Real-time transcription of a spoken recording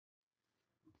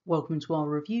Welcome to our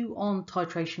review on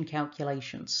titration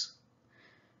calculations.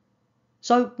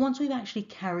 So once we've actually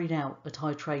carried out a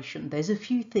titration, there's a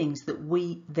few things that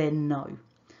we then know.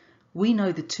 We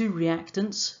know the two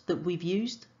reactants that we've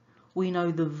used, we know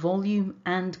the volume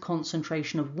and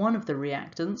concentration of one of the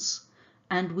reactants,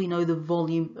 and we know the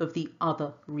volume of the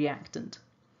other reactant.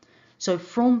 So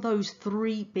from those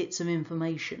three bits of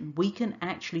information, we can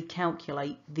actually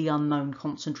calculate the unknown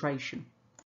concentration.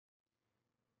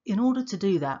 In order to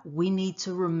do that, we need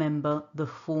to remember the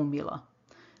formula,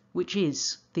 which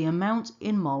is the amount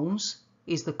in moles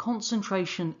is the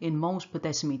concentration in moles per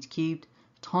decimeter cubed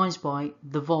times by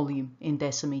the volume in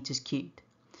decimeters cubed.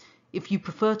 If you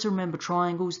prefer to remember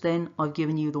triangles, then I've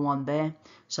given you the one there.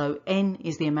 So N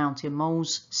is the amount in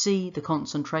moles, C the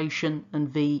concentration, and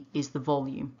V is the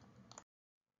volume.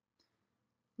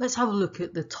 Let's have a look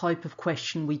at the type of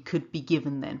question we could be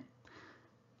given then.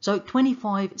 So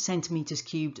 25 centimeters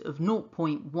cubed of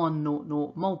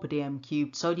 0.100 mole per dm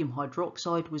cubed sodium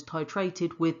hydroxide was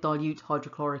titrated with dilute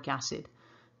hydrochloric acid.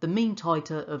 The mean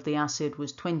titer of the acid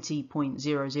was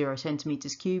 20.00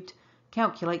 centimeters cubed.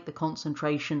 Calculate the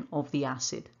concentration of the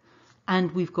acid.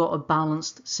 And we've got a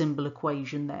balanced symbol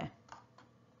equation there.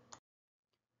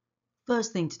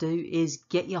 First thing to do is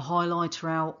get your highlighter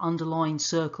out, underline,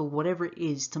 circle, whatever it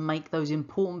is to make those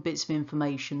important bits of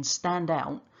information stand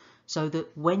out, so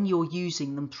that when you're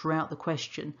using them throughout the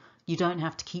question, you don't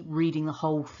have to keep reading the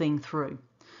whole thing through.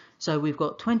 So we've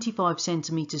got 25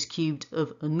 centimeters cubed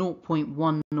of a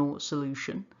 0.10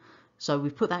 solution. So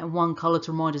we've put that in one colour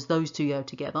to remind us those two go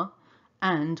together.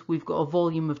 And we've got a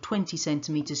volume of 20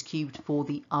 centimeters cubed for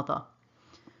the other.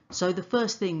 So the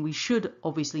first thing we should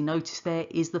obviously notice there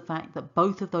is the fact that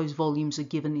both of those volumes are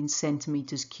given in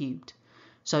centimeters cubed.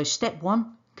 So step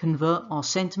one, convert our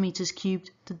centimeters cubed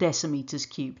to decimeters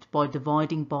cubed by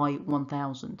dividing by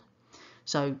 1000.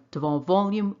 So our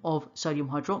volume of sodium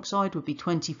hydroxide would be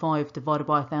 25 divided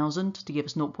by 1000 to give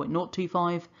us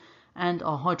 0.025, and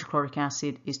our hydrochloric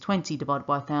acid is 20 divided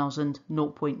by 1000,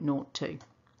 0.02.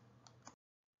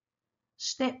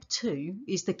 Step 2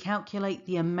 is to calculate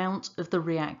the amount of the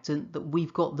reactant that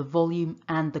we've got the volume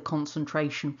and the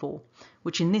concentration for,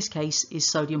 which in this case is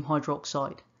sodium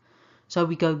hydroxide. So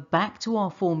we go back to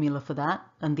our formula for that,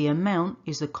 and the amount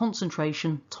is the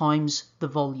concentration times the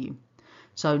volume.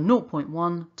 So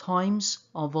 0.1 times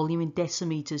our volume in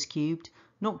decimeters cubed,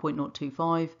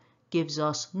 0.025, gives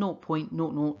us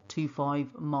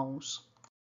 0.0025 moles.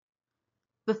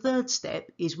 The third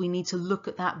step is we need to look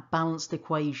at that balanced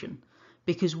equation,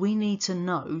 because we need to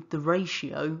know the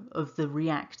ratio of the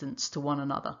reactants to one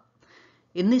another.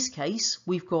 In this case,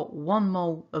 we've got 1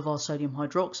 mole of our sodium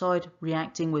hydroxide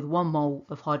reacting with 1 mole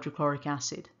of hydrochloric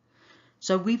acid.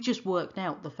 So we've just worked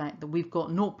out the fact that we've got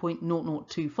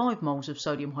 0.0025 moles of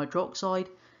sodium hydroxide.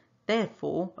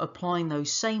 Therefore, applying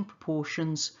those same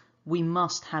proportions, we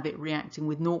must have it reacting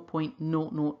with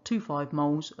 0.0025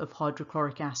 moles of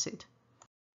hydrochloric acid.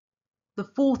 The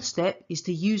fourth step is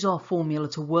to use our formula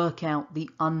to work out the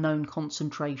unknown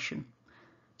concentration.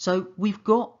 So we've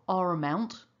got our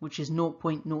amount, which is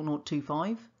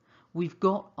 0.0025. We've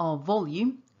got our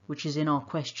volume, which is in our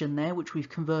question there, which we've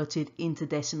converted into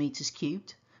decimeters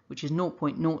cubed, which is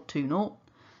 0.020.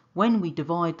 When we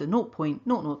divide the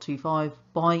 0.0025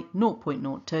 by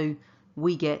 0.02,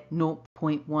 we get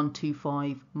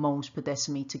 0.125 moles per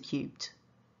decimeter cubed.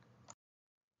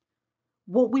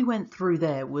 What we went through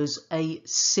there was a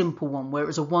simple one, where it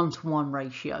was a 1-to-1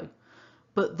 ratio.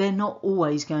 But they're not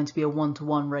always going to be a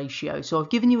 1-to-1 ratio. So I've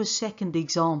given you a second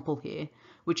example here,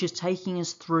 which is taking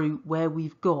us through where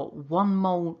we've got 1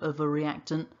 mole of a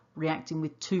reactant reacting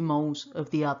with 2 moles of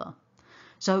the other.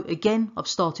 So again, I've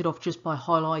started off just by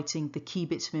highlighting the key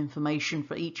bits of information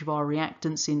for each of our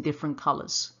reactants in different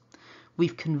colours.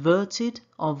 We've converted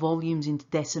our volumes into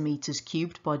decimeters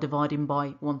cubed by dividing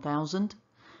by 1000.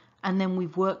 And then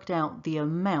we've worked out the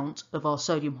amount of our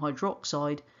sodium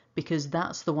hydroxide, because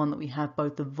that's the one that we have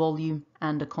both a volume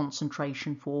and a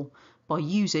concentration for, by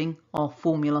using our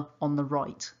formula on the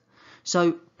right.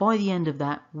 So by the end of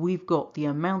that, we've got the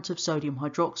amount of sodium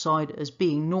hydroxide as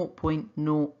being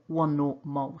 0.010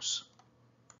 moles.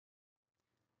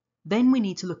 Then we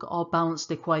need to look at our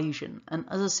balanced equation, and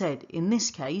as I said, in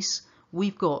this case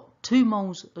we've got 2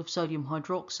 moles of sodium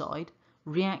hydroxide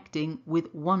reacting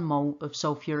with 1 mole of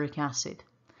sulfuric acid.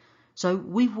 So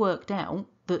we've worked out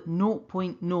that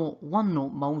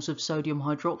 0.010 moles of sodium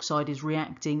hydroxide is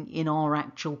reacting in our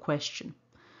actual question.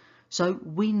 So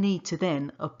we need to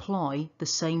then apply the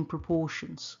same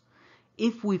proportions.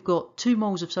 If we've got 2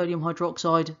 moles of sodium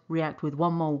hydroxide react with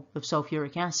 1 mole of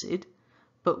sulfuric acid,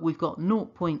 but we've got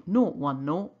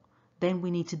 0.010, then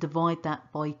we need to divide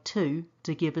that by 2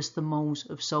 to give us the moles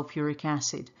of sulfuric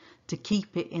acid, to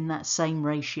keep it in that same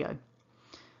ratio.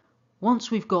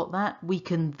 Once we've got that, we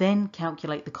can then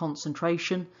calculate the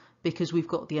concentration because we've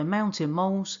got the amount in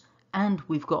moles and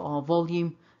we've got our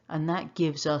volume, and that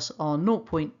gives us our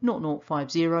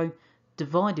 0.0050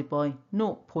 divided by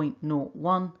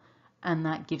 0.01, and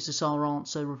that gives us our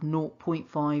answer of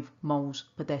 0.5 moles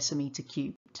per decimeter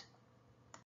cubed.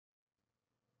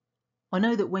 I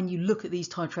know that when you look at these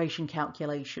titration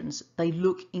calculations, they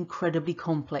look incredibly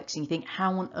complex and you think,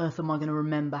 how on earth am I going to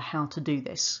remember how to do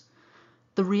this?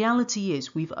 The reality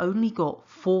is we've only got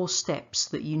 4 steps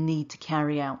that you need to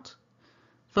carry out.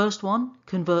 First one,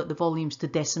 convert the volumes to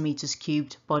decimeters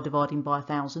cubed by dividing by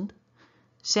 1000.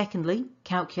 Secondly,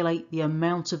 calculate the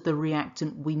amount of the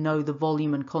reactant we know the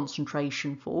volume and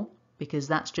concentration for, because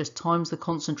that's just times the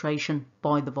concentration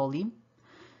by the volume.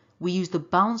 We use the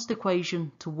balanced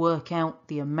equation to work out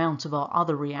the amount of our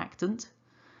other reactant,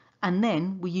 and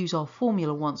then we use our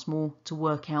formula once more to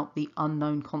work out the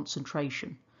unknown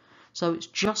concentration. So it's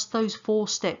just those 4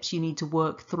 steps you need to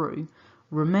work through,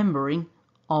 remembering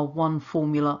our one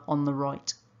formula on the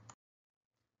right.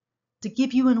 To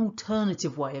give you an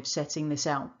alternative way of setting this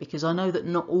out, because I know that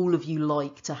not all of you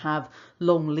like to have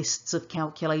long lists of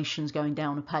calculations going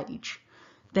down a page,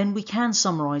 then we can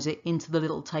summarise it into the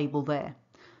little table there.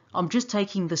 I'm just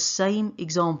taking the same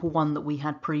example one that we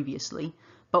had previously,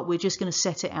 but we're just going to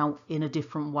set it out in a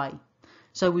different way.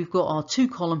 So we've got our 2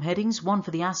 column headings, one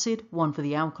for the acid, one for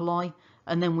the alkali,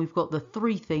 and then we've got the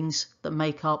 3 things that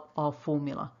make up our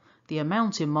formula: the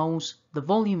amount in moles, the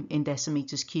volume in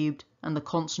decimeters cubed, and the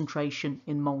concentration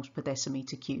in moles per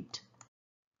decimeter cubed.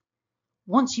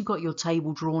 Once you've got your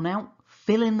table drawn out,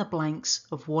 fill in the blanks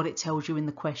of what it tells you in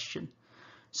the question.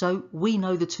 So we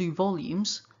know the 2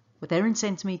 volumes, but they're in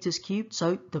centimeters cubed,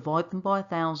 so divide them by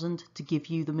 1000 to give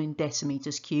you them in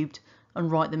decimeters cubed and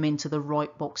write them into the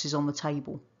right boxes on the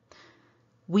table.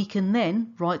 We can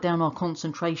then write down our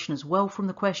concentration as well from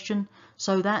the question,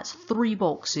 so that's 3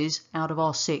 boxes out of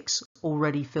our 6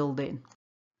 already filled in.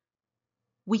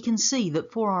 We can see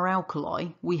that for our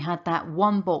alkali we had that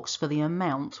 1 box for the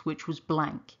amount which was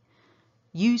blank.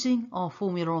 Using our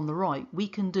formula on the right, we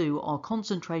can do our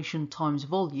concentration times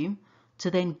volume to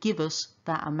then give us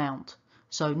that amount.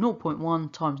 So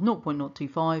 0.1 times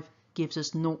 0.025 gives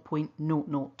us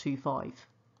 0.0025.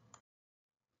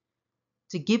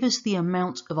 To give us the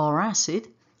amount of our acid,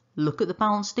 look at the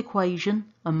balanced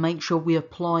equation and make sure we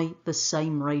apply the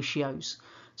same ratios.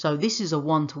 So this is a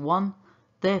 1-to-1,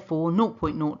 therefore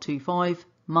 0.025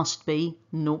 must be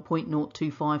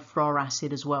 0.025 for our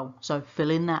acid as well. So fill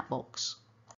in that box.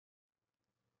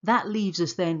 That leaves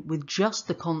us then with just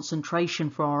the concentration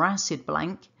for our acid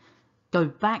blank. Go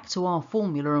back to our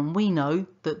formula and we know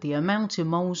that the amount in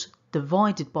moles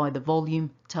divided by the volume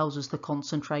tells us the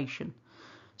concentration.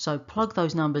 So plug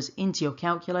those numbers into your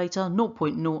calculator.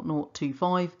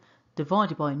 0.0025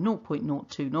 divided by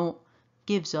 0.020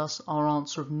 gives us our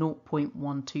answer of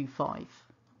 0.125.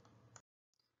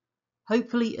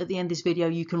 Hopefully at the end of this video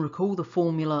you can recall the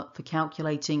formula for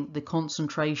calculating the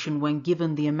concentration when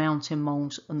given the amount in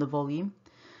moles and the volume.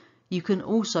 You can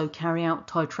also carry out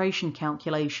titration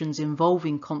calculations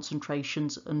involving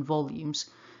concentrations and volumes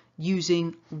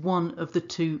using one of the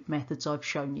 2 methods I've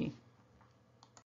shown you.